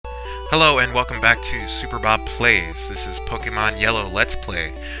Hello and welcome back to SuperBob Plays. This is Pokemon Yellow Let's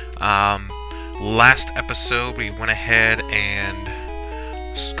Play. Last episode we went ahead and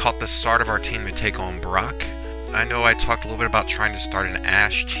caught the start of our team to take on Brock. I know I talked a little bit about trying to start an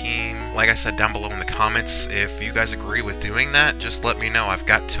Ash team. Like I said down below in the comments, if you guys agree with doing that, just let me know. I've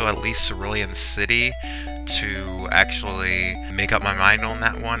got to at least Viridian City to actually make up my mind on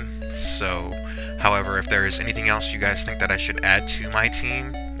that one. So, however, if there is anything else you guys think that I should add to my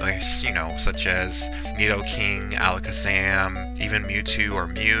team, like, you know, such as Nidoking, Alakazam, even Mewtwo or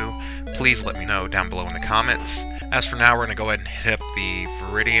Mew, please let me know down below in the comments. As for now, we're going to go ahead and hit up the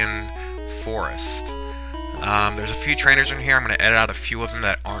Viridian Forest. There's a few trainers in here. I'm going to edit out a few of them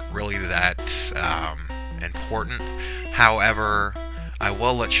that aren't really that important. However, I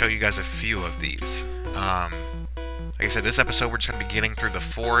will show you guys a few of these. Like I said, this episode we're just going to be getting through the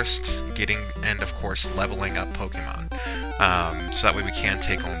forest, and of course leveling up Pokemon. So that way we can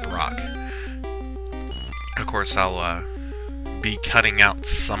take on Brock. And of course I'll be cutting out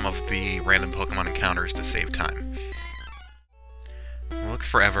some of the random Pokemon encounters to save time. I looked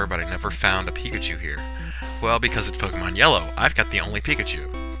forever, but I never found a Pikachu here. Well, because it's Pokemon Yellow, I've got the only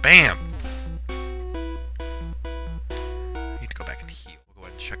Pikachu. Bam! Need to go back and heal. We'll go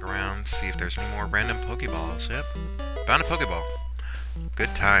ahead and check around, see if there's any more random Pokeballs. Yep. Found a Pokeball.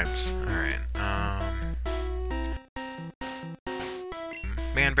 Good times. Alright,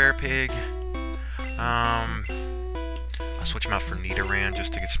 Man-Bear Pig. I'll switch him out for Nidoran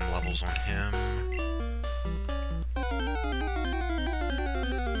just to get some levels on him.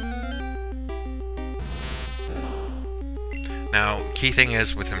 Now, key thing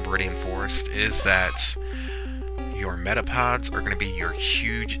is with Viridian Forest is that your Metapods are going to be your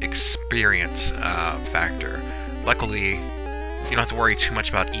huge experience factor. Luckily, you don't have to worry too much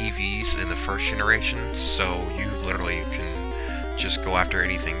about EVs in the first generation, so you literally can just go after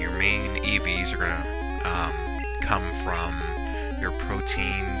anything. Your main EVs are going to come from your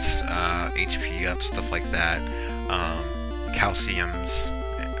proteins, HP up, stuff like that, calciums.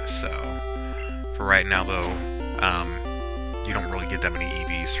 So, for right now though, you don't really get that many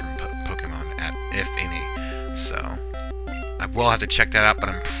EVs from Pokemon, if any. So, I will have to check that out, but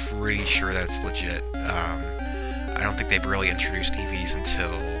I'm pretty sure that's legit. I don't think they've really introduced EVs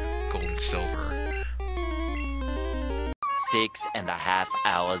until Gold and Silver. 6.5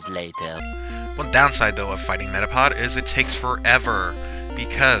 hours later. One downside, though, of fighting Metapod is it takes forever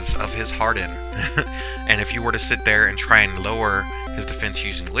because of his Harden. And if you were to sit there and try and lower his defense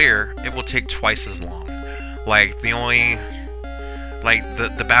using Leer, it will take twice as long. Like, the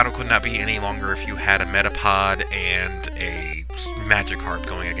battle could not be any longer if you had a Metapod and a Magikarp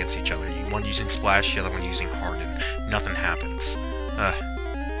going against each other. One using Splash, the other one using Harden. Nothing happens.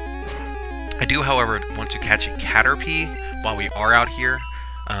 I do, however, want to catch a Caterpie while we are out here.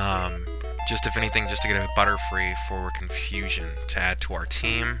 Just if anything, just to get a Butterfree for Confusion to add to our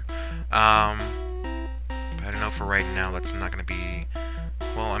team. But I don't know, for right now that's not going to be...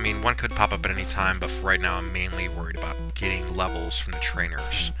 Well, I mean, one could pop up at any time, but for right now I'm mainly worried about getting levels from the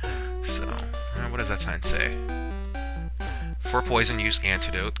trainers. So, what does that sign say? For poison, use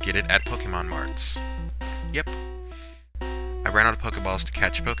Antidote. Get it at Pokemon Marts. Yep. I ran out of Pokeballs to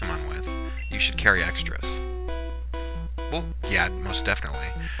catch Pokemon with. You should carry extras. Well, yeah, most definitely.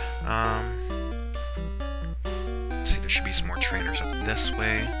 Let's see, there should be some more trainers up this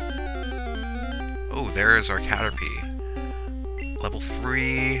way. Oh, there is our Caterpie. Level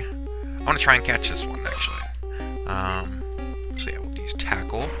 3. I want to try and catch this one, actually. So yeah, we'll use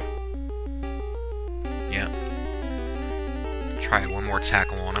Tackle. Yeah. Try one more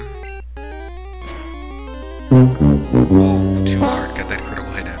Tackle on him. Whoa, too hard. Got that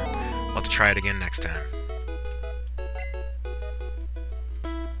critical hit in. I'll have to try it again next time.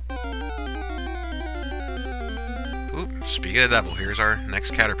 Ooh, speaking of the devil, here's our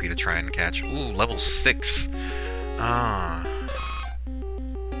next Caterpie to try and catch. Ooh, level 6.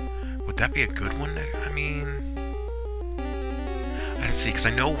 Would that be a good one? I mean... I don't see, because I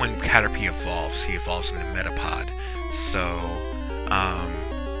know when Caterpie evolves, he evolves into Metapod. So,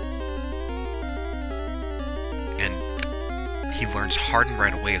 and he learns Harden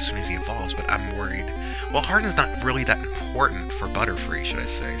right away as soon as he evolves, but I'm worried... Well, Harden's not really that important for Butterfree, should I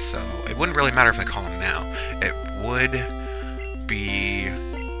say, so it wouldn't really matter if I call him now. It would be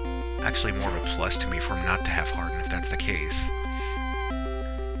actually more of a plus to me for him not to have Harden, if that's the case.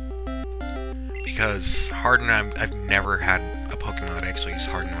 Because Harden, I've never had a Pokemon that I actually use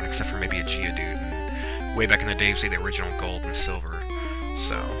Harden on, except for maybe a Geodude, and way back in the day, say the original Gold and Silver.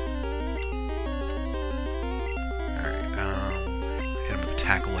 So, alright, hit him with a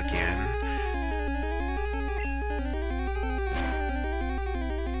Tackle again.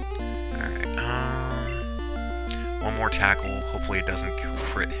 One more tackle. Hopefully it doesn't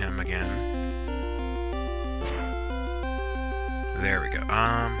crit him again. There we go.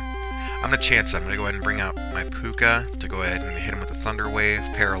 I'm gonna chance it. I'm gonna go ahead and bring out my Puka to go ahead and hit him with a Thunder Wave,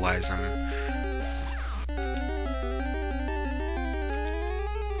 paralyze him.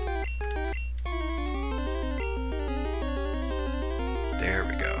 There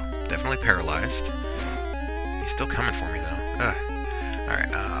we go. Definitely paralyzed. He's still coming for me though. Ugh.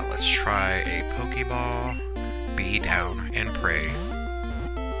 Alright, let's try a Pokeball. Be down and pray.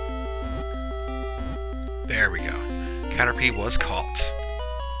 There we go. Caterpie was caught.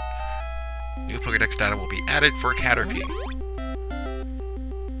 New Pokedex data will be added for Caterpie.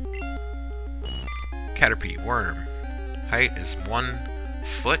 Caterpie, worm. Height is 1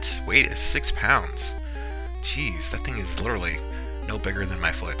 foot. Weight is 6 pounds. Jeez, that thing is literally no bigger than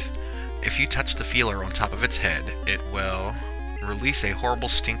my foot. If you touch the feeler on top of its head, it will release a horrible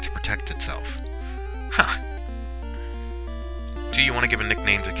stink to protect itself. Huh. Do you want to give a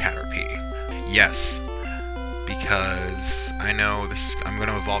nickname to Caterpie? Yes. Because I know this. I'm going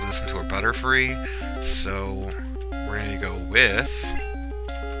to evolve this into a Butterfree, so we're going to go with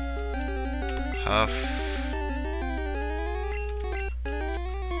Puff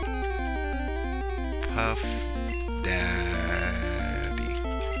Daddy.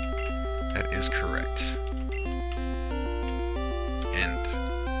 That is correct. And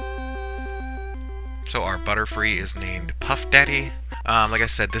so our Butterfree is named Puff Daddy. Like I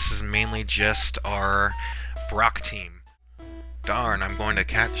said, this is mainly just our Brock team. Darn, I'm going to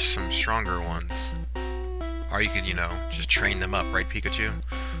catch some stronger ones. Or you could, you know, just train them up, right, Pikachu?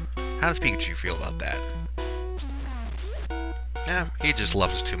 How does Pikachu feel about that? Yeah, he just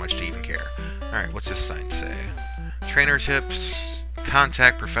loves us too much to even care. Alright, what's this sign say? Trainer tips.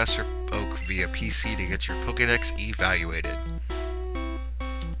 Contact Professor Oak via PC to get your Pokédex evaluated.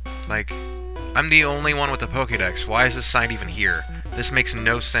 Like, I'm the only one with a Pokédex. Why is this sign even here? This makes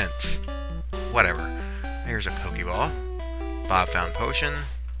no sense. Whatever. Here's a Pokeball. Bob found potion.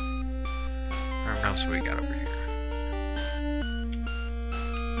 What else we got over here?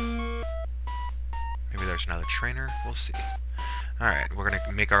 Maybe there's another trainer. We'll see. Alright, we're gonna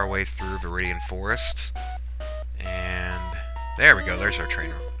make our way through Viridian Forest. And there we go, there's our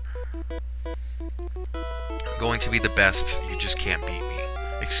trainer. I'm going to be the best, you just can't beat me.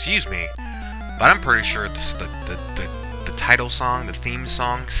 Excuse me, but I'm pretty sure this, the title song, the theme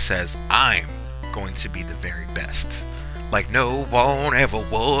song, says I'm going to be the very best. Like no one ever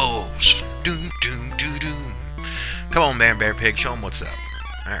was. Doom, doom, doom, doom. Come on, man, Bear Pig, show him what's up.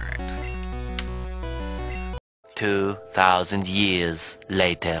 Alright. 2,000 years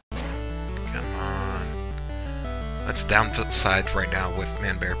later. Come on. Let's downside right now with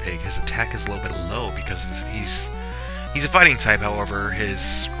Man Bear Pig. His attack is a little bit low because he's a fighting type. However, his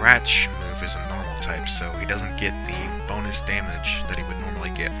scratch move is a normal type, so he doesn't get the bonus damage that he would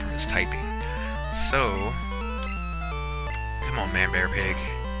normally get from his typing. So, come on, Man Bear Pig.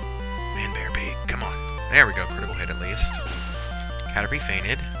 Man Bear Pig, come on. There we go, critical hit at least. Caterpie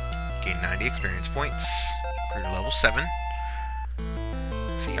fainted. Gained 90 experience points. Grew to level 7.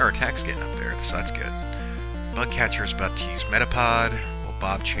 See, our attack's getting up there, so that's good. Bugcatcher is about to use Metapod. Will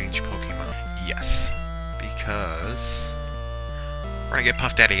Bob change Pokemon? Yes. Because we're gonna get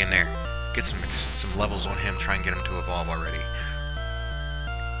Puff Daddy in there. Get some levels on him, try and get him to evolve already.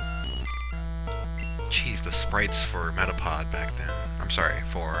 Jeez, the sprites for Metapod back then. I'm sorry,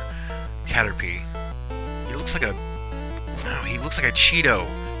 for Caterpie. He looks like a... No, he looks like a Cheeto.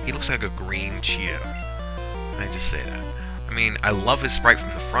 He looks like a green Cheeto. Can I just say that? I mean, I love his sprite from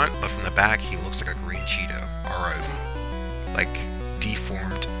the front, but from the back, he looks like a green Cheeto. Or a, like,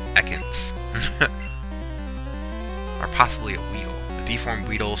 deformed Ekans. Or possibly a Weedle. A deformed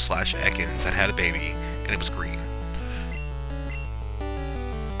Weedle / Ekans that had a baby, and it was green.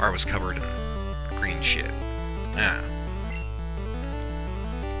 Or it was covered in green shit. Yeah.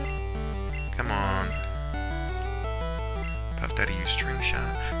 Come on. Puff Daddy use String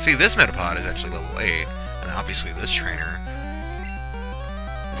Shot. See, this Metapod is actually level 8, and obviously this trainer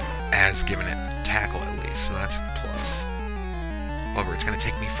has given it Tackle at least, so that's a plus. However, it's going to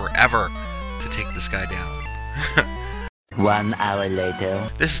take me forever to take this guy down. 1 hour later.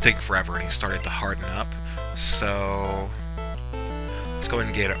 This is taking forever, and he started to harden up, so let's go ahead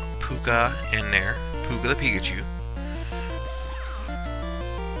and get a Puka in there. Puka the Pikachu.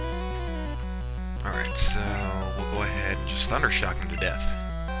 Alright, so we'll go ahead and just Thunder Shock him to death.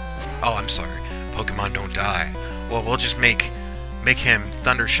 Oh, I'm sorry. Pokemon don't die. Well, we'll just make him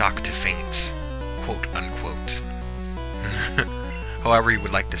Thunder Shock to faint. Quote, unquote. However you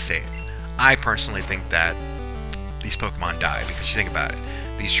would like to say it. I personally think that these Pokemon die, because you think about it.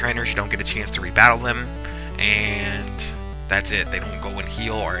 These trainers, you don't get a chance to rebattle them, and that's it. They don't go and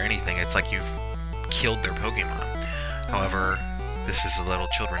heal or anything. It's like you've killed their Pokemon. However, this is a little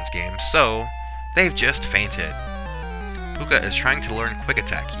children's game, so they've just fainted. Puka is trying to learn Quick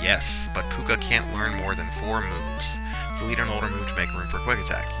Attack, yes, but Puka can't learn more than 4 moves. So lead an older move to make room for Quick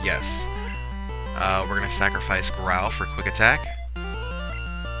Attack, yes. We're going to sacrifice Growl for Quick Attack.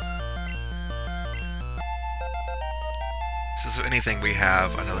 Since if anything, we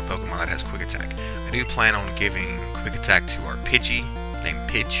have another Pokemon that has Quick Attack. I do plan on giving Quick Attack to our Pidgey, named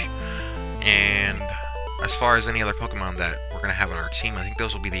Pidge. And as far as any other Pokemon that we're going to have on our team, I think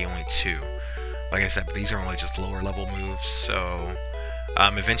those will be the only 2. Like I said, these are only just lower level moves, so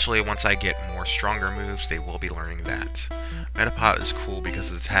eventually once I get more stronger moves, they will be learning that. Metapod is cool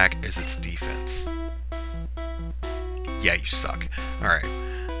because its attack is its defense. Yeah, you suck. Alright.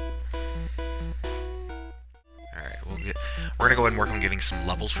 We're gonna go ahead and work on getting some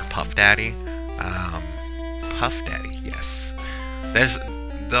levels for Puff Daddy. Puff Daddy, yes. There's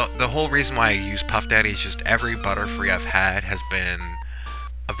the whole reason why I use Puff Daddy is just every Butterfree I've had has been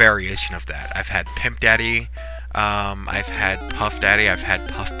a variation of that. I've had Pimp Daddy, I've had Puff Daddy, I've had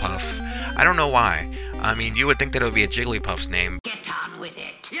Puff Puff. I don't know why. I mean, you would think that it would be a Jigglypuff's name. Get on with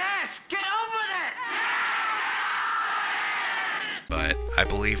it. Yes, get on with it. But I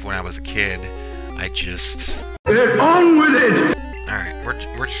believe when I was a kid, I just... Get on with it! Alright,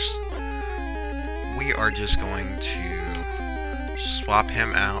 we are just going to swap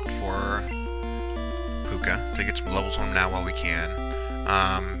him out for Puka to get some levels on him now while we can.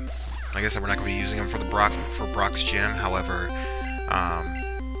 Like I said, we're not going to be using him for Brock's gym. However,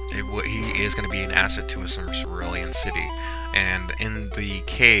 he is going to be an asset to us in Cerulean City. And in the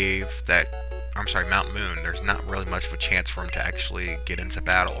cave that, I'm sorry, Mount Moon, there's not really much of a chance for him to actually get into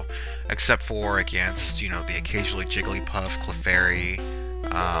battle, except for against, you know, the occasionally Jigglypuff, Clefairy.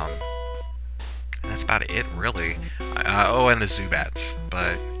 That's about it, really. Oh, and the Zubats.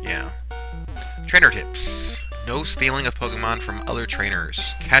 But yeah. Trainer tips. No stealing of Pokemon from other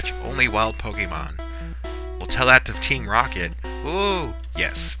trainers. Catch only wild Pokemon. We'll tell that to Team Rocket. Ooh,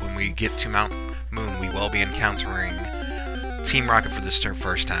 yes. When we get to Mount Moon, we will be encountering Team Rocket for this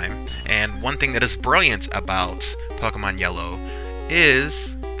first time. And one thing that is brilliant about Pokemon Yellow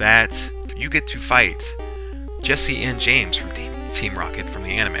is that you get to fight Jesse and James from Team Rocket from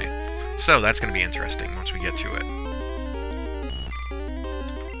the anime. So that's going to be interesting once we get to it.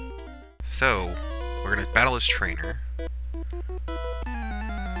 So, we're going to battle his trainer.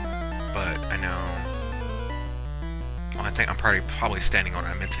 But I know... Well, I think I'm probably standing on it.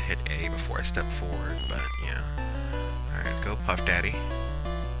 I meant to hit A before I step forward, but yeah. Alright, go Puff Daddy.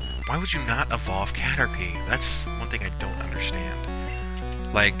 Why would you not evolve Caterpie? That's one thing I don't understand.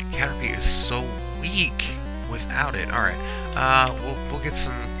 Like, Caterpie is so weak without it. Alright, we'll get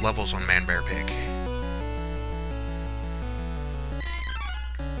some levels on Man-Bear-Pig.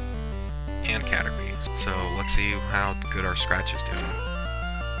 And Caterpie. So, let's see how good our Scratch is doing.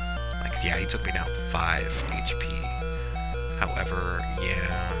 Like, yeah, he took me down 5 HP. However,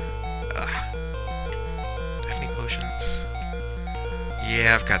 yeah... Do I have any potions?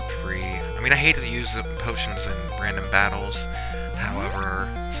 Yeah, I've got 3. I mean, I hate to use the potions in random battles. However,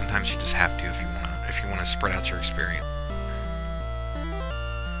 sometimes you just have to if you wanna spread out your experience.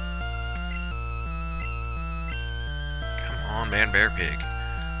 Come on, Man-Bear-Pig.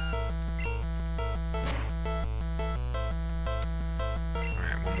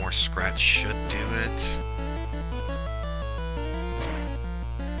 Alright, one more Scratch should do it.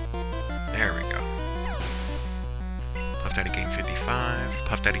 There we go. Puff Daddy gained 55.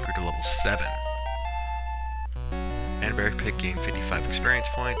 Puff Daddy grew to level 7. And Man-Bear-Pig gained 55 experience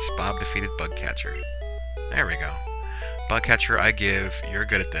points. Bob defeated Bugcatcher. There we go. Bugcatcher, I give. You're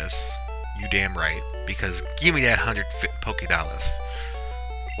good at this. You damn right. Because give me that 100 Pokédollars.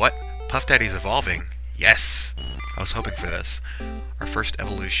 What? Puff Daddy's evolving? Yes! I was hoping for this. Our first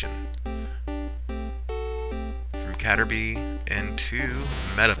evolution. From Caterpie into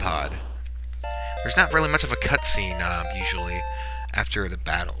Metapod. There's not really much of a cutscene, usually, after the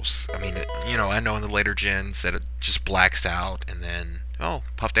battles. I mean, you know, I know in the later gens that it just blacks out, and then... Oh,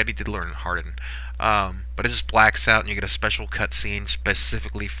 Puff Daddy did learn Harden. But it just blacks out, and you get a special cutscene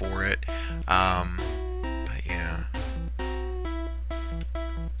specifically for it. But yeah.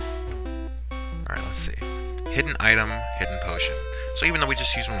 Alright, let's see. Hidden item, hidden potion. So even though we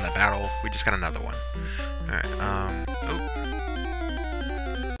just used one in the battle, we just got another one. Alright, oh.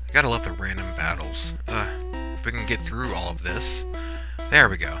 You gotta love the random battles. If we can get through all of this. There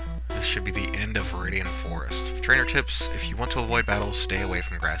we go. This should be the end of Viridian Forest. Trainer tips, if you want to avoid battles, stay away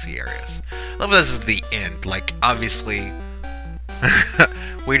from grassy areas. I love this is the end. Like, obviously,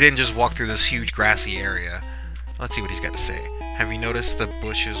 we didn't just walk through this huge grassy area. Let's see what he's got to say. Have you noticed the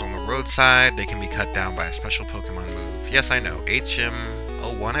bushes on the roadside? They can be cut down by a special Pokemon move. Yes, I know.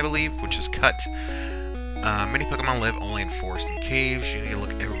 HM01, I believe, which is cut. Many Pokemon live only in forests and caves. You need to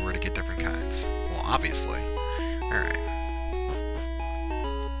look everywhere to get different kinds. Well, obviously. Alright.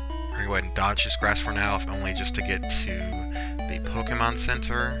 We're going to go ahead and dodge this grass for now, if only just to get to the Pokemon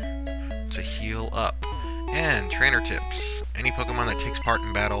Center to heal up. And trainer tips. Any Pokemon that takes part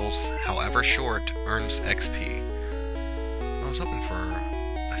in battles, however short, earns XP. I was hoping for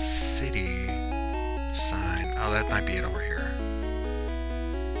a city sign. Oh, that might be it over here.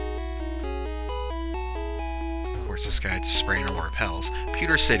 Of course, this guy just spraying all repels.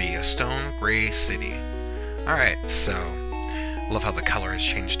 Pewter City, a stone gray city. Alright, so love how the color has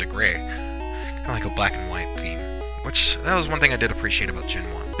changed to gray. Kind of like a black and white theme. Which, that was one thing I did appreciate about Gen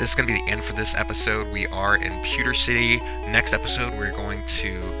 1. This is going to be the end for this episode. We are in Pewter City. Next episode, we're going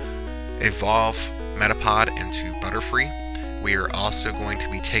to evolve Metapod into Butterfree. We are also going to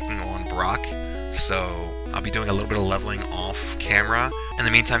be taking on Brock. So, I'll be doing a little bit of leveling off camera. In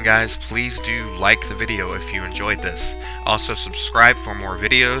the meantime, guys, please do like the video if you enjoyed this. Also, subscribe for more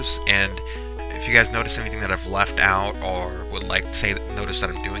videos. And if you guys notice anything that I've left out or would like to say notice that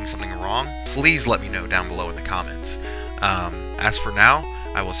I'm doing something wrong, please let me know down below in the comments. As for now,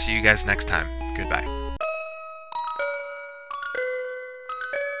 I will see you guys next time. Goodbye.